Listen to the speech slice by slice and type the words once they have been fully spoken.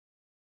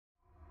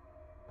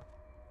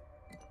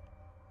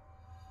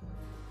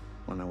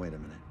Well, now, wait a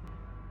minute.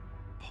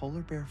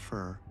 Polar bear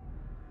fur,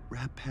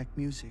 Rat Pack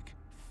music,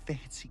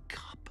 fancy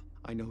cup.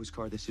 I know whose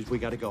car this is. We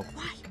gotta go.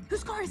 Why?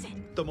 Whose car is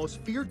it? The most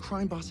feared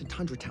crime boss in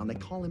Tundra Town. They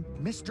call him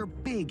Mr.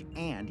 Big,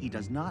 and he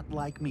does not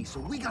like me, so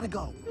we gotta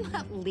go. I'm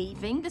not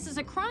leaving. This is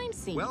a crime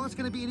scene. Well, it's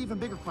gonna be an even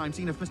bigger crime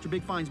scene if Mr.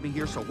 Big finds me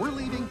here, so we're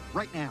leaving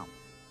right now.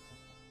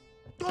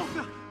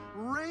 Oh,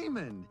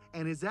 Raymond!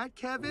 And is that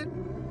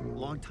Kevin?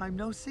 Long time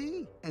no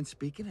see. And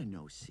speaking of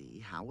no see,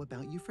 how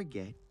about you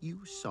forget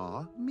you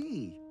saw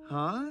me?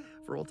 Huh?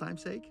 For old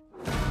time's sake?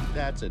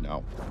 That's a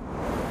no.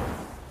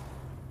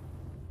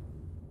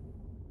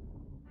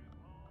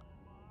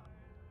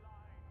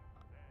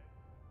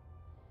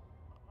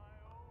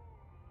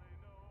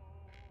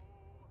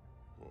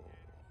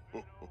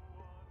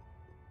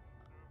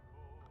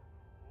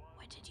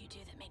 What did you do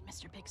that made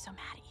Mr. Big so mad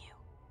at you?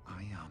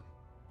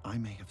 I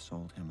may have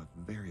sold him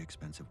a very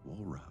expensive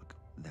wool rug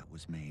that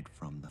was made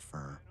from the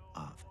fur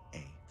of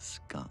a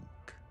skunk.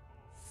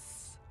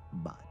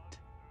 But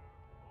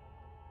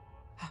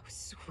Oh,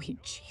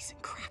 sweet Jesus.